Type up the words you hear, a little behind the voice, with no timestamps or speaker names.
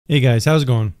Hey guys, how's it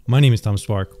going? My name is Tom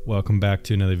Spark. Welcome back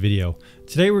to another video.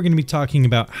 Today we're going to be talking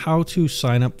about how to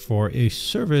sign up for a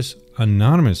service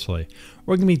anonymously.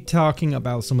 We're going to be talking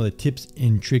about some of the tips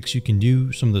and tricks you can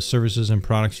do, some of the services and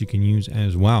products you can use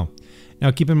as well. Now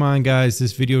keep in mind guys,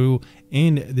 this video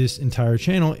and this entire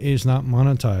channel is not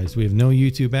monetized. We have no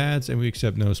YouTube ads and we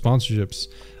accept no sponsorships.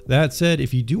 That said,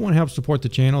 if you do want to help support the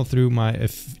channel through my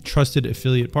trusted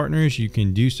affiliate partners, you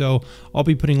can do so. I'll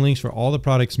be putting links for all the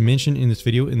products mentioned in this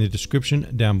video in the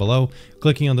description down below.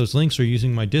 Clicking on those links or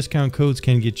using my discount codes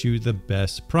can get you the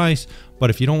best price. But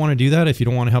if you don't want to do that, if you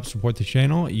don't want to help support the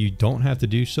channel, you don't have to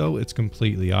do so. It's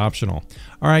completely optional.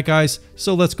 All right, guys,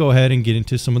 so let's go ahead and get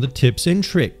into some of the tips and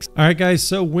tricks. All right, guys,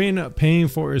 so when paying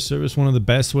for a service, one of the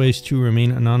best ways to remain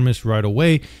anonymous right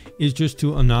away is just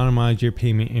to anonymize your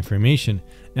payment information.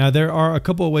 Now, there are a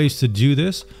couple of ways to do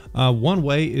this. One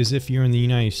way is if you're in the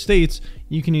United States,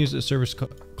 you can use a service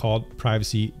called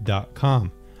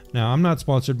Privacycom. Now, I'm not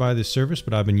sponsored by this service,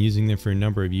 but I've been using them for a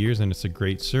number of years, and it's a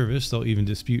great service. They'll even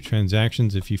dispute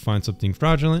transactions if you find something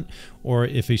fraudulent or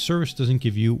if a service doesn't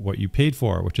give you what you paid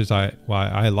for, which is why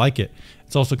I like it.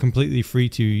 It's also completely free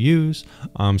to use,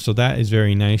 so that is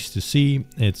very nice to see.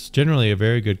 It's generally a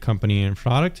very good company and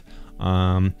product.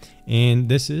 And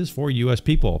this is for US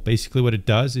people. Basically what it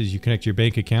does is you connect your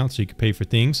bank account so you can pay for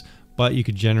things, but you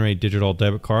could generate digital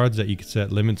debit cards that you could set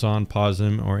limits on, pause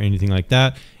them, or anything like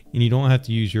that. And you don't have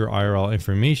to use your IRL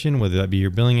information, whether that be your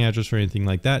billing address or anything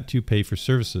like that, to pay for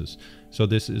services. So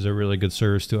this is a really good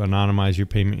service to anonymize your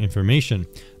payment information.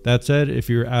 That said, if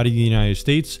you're out of the United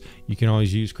States, you can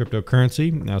always use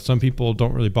cryptocurrency. Now, some people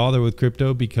don't really bother with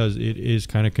crypto because it is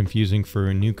kind of confusing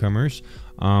for newcomers.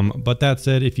 But that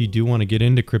said, if you do want to get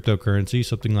into cryptocurrency,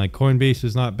 something like Coinbase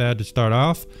is not bad to start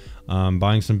off.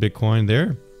 Buying some Bitcoin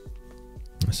there.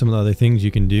 Some of the other things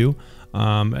you can do.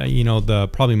 You know, the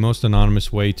probably most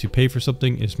anonymous way to pay for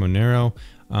something is Monero.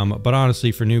 But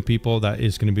honestly, for new people, that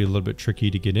is going to be a little bit tricky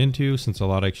to get into since a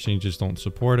lot of exchanges don't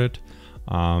support it.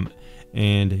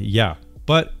 And yeah,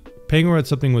 but paying for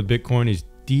something with Bitcoin is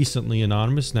decently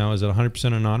anonymous. Now, is it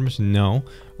 100% anonymous? No,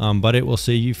 but it will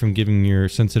save you from giving your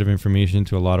sensitive information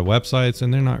to a lot of websites,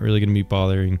 and they're not really going to be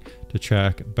bothering to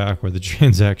track back where the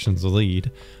transactions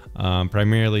lead.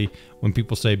 Primarily, when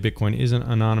people say Bitcoin isn't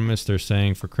anonymous, they're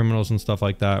saying for criminals and stuff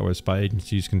like that, where spy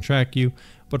agencies can track you.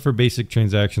 But for basic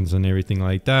transactions and everything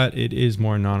like that, it is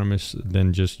more anonymous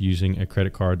than just using a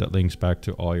credit card that links back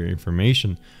to all your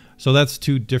information. So that's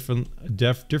two different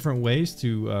ways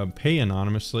to pay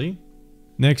anonymously.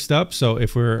 Next up, so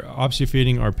if we're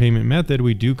obfuscating our payment method,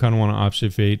 we do kind of want to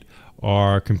obfuscate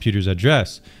our computer's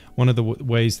address. One of the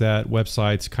ways that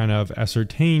websites kind of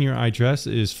ascertain your address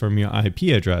is from your IP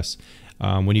address.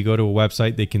 When you go to a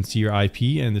website, they can see your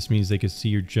IP, and this means they can see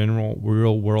your general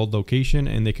real world location,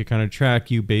 and they can kind of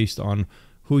track you based on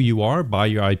who you are by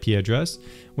your IP address.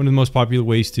 One of the most popular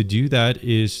ways to do that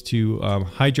is to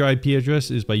hide your IP address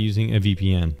is by using a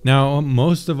VPN. Now,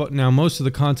 most of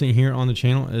the content here on the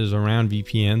channel is around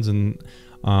VPNs,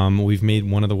 and we've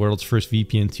made one of the world's first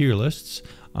VPN tier lists.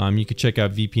 You could check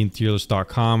out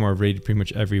vpntierlist.com, or I've rated pretty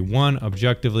much every one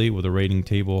objectively with a rating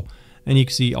table. And you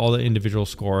can see all the individual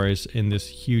scores in this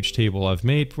huge table I've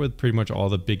made for pretty much all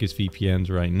the biggest VPNs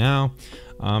right now.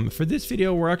 For this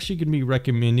video, we're actually going to be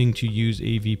recommending to use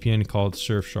a VPN called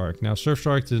Surfshark. Now,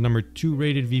 Surfshark is the #2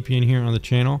 rated VPN here on the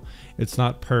channel. It's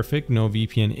not perfect, no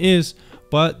VPN is.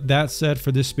 But that said,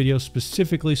 for this video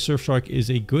specifically, Surfshark is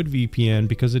a good VPN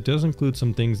because it does include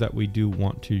some things that we do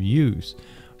want to use.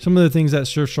 Some of the things that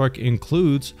Surfshark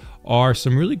includes are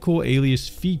some really cool alias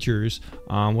features,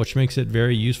 which makes it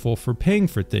very useful for paying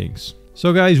for things.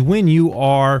 So guys, when you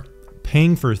are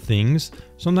paying for things,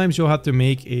 sometimes you'll have to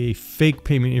make a fake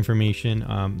payment information.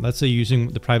 Let's say using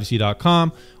the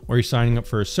privacy.com, or you're signing up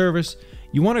for a service.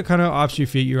 You want to kind of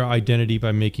obfuscate your identity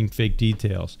by making fake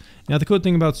details. Now, the cool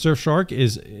thing about Surfshark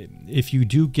is if you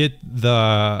do get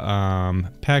the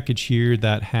package here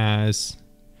that has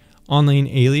online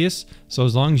alias, so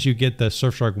as long as you get the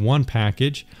Surfshark 1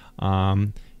 package,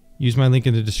 use my link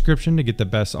in the description to get the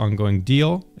best ongoing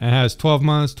deal. It has 12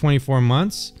 months, 24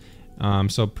 months,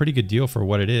 so pretty good deal for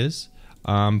what it is.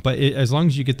 But as long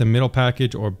as you get the middle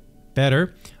package or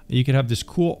better, you can have this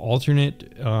cool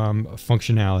alternate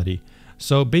functionality.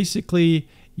 So basically,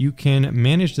 you can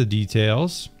manage the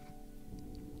details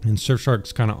in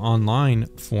Surfshark's kind of online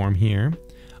form here.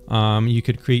 You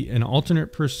could create an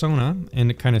alternate persona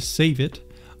and kind of save it.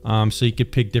 So you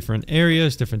could pick different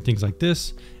areas, different things like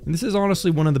this. And this is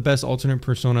honestly one of the best alternate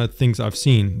persona things I've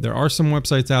seen. There are some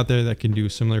websites out there that can do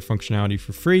similar functionality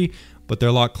for free, but they're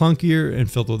a lot clunkier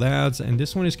and filled with ads. And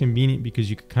this one is convenient because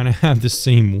you can kind of have the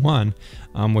same one,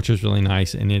 which is really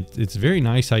nice. And it's very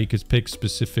nice how you could pick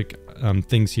specific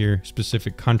things here,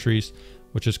 specific countries,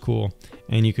 which is cool.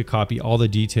 And you could copy all the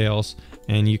details,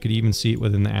 and you could even see it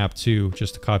within the app too,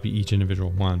 just to copy each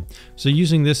individual one. So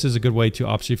using this is a good way to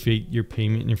obfuscate your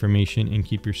payment information and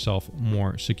keep yourself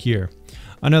more secure.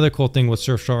 Another cool thing with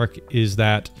Surfshark is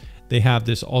that they have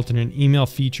this alternate email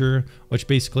feature, which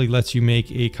basically lets you make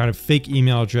a kind of fake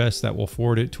email address that will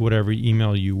forward it to whatever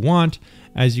email you want.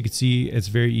 As you can see, it's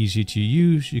very easy to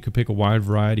use. You could pick a wide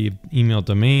variety of email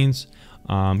domains.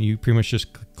 You pretty much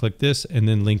just click this and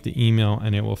then link the email,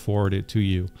 and it will forward it to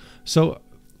you. So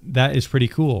that is pretty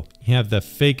cool. You have the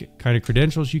fake kind of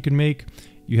credentials you can make.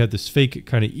 You have this fake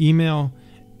kind of email,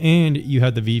 and you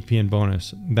have the VPN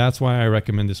bonus. That's why I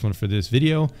recommend this one for this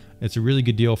video. It's a really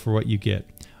good deal for what you get.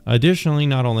 Additionally,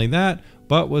 not only that,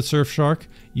 but with Surfshark,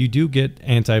 you do get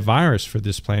antivirus for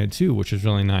this plan too, which is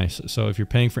really nice. So if you're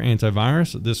paying for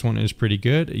antivirus, this one is pretty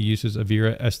good. It uses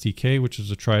Avira SDK, which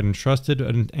is a tried and trusted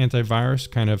antivirus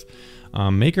kind of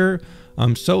maker.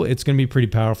 So it's going to be pretty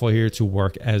powerful here to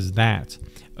work as that.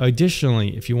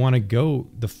 Additionally, if you want to go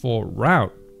the full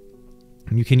route,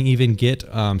 you can even get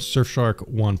Surfshark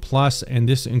One Plus, and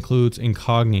this includes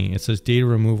Incogni. It says data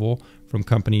removal from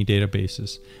company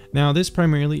databases. Now, this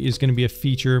primarily is going to be a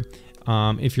feature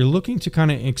if you're looking to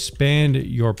kind of expand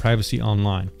your privacy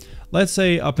online. Let's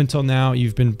say up until now,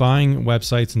 you've been buying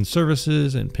websites and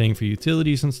services and paying for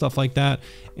utilities and stuff like that,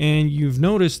 and you've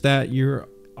noticed that your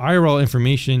IRL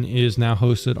information is now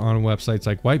hosted on websites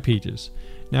like white pages.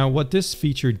 Now, what this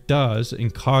feature does,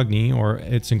 Incogni, or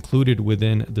it's included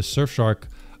within the Surfshark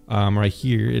right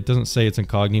here. It doesn't say it's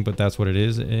Incogni, but that's what it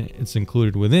is. It's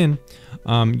included within.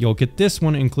 You'll get this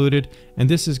one included, and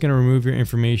this is going to remove your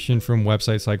information from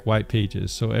websites like white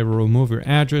pages. So it will remove your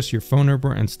address, your phone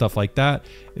number, and stuff like that.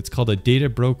 It's called a data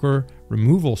broker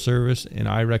removal service, and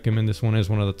I recommend this one as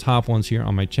one of the top ones here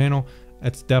on my channel.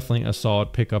 That's definitely a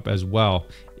solid pickup as well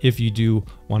if you do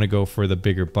want to go for the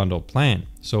bigger bundle plan.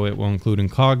 So it will include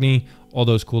Incogni, all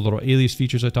those cool little alias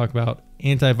features I talked about,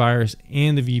 antivirus,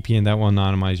 and the VPN that will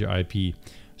anonymize your IP.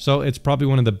 So it's probably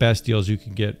one of the best deals you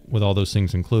can get with all those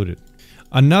things included.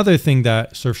 Another thing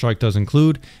that Surfshark does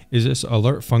include is this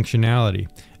alert functionality.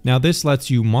 Now, this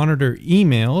lets you monitor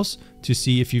emails to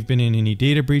see if you've been in any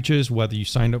data breaches, whether you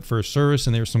signed up for a service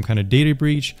and there's some kind of data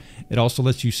breach. It also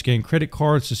lets you scan credit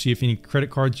cards to see if any credit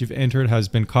cards you've entered has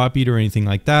been copied or anything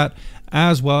like that,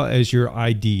 as well as your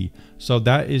ID. So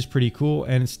that is pretty cool,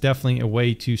 and it's definitely a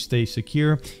way to stay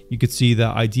secure. You could see the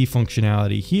ID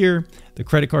functionality here, the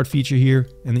credit card feature here,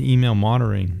 and the email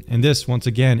monitoring. And this, once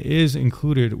again, is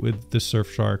included with the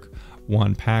Surfshark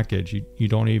One package. You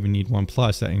don't even need One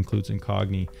Plus. That includes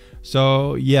Incogni.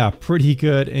 So yeah, pretty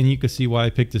good. And you can see why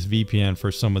I picked this VPN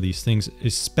for some of these things,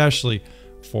 especially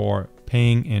for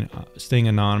paying and staying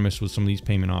anonymous with some of these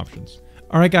payment options.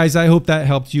 All right, guys, I hope that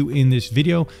helped you in this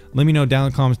video. Let me know down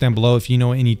in the comments down below if you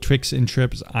know any tricks and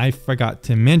tips I forgot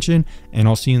to mention, and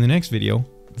I'll see you in the next video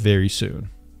very soon.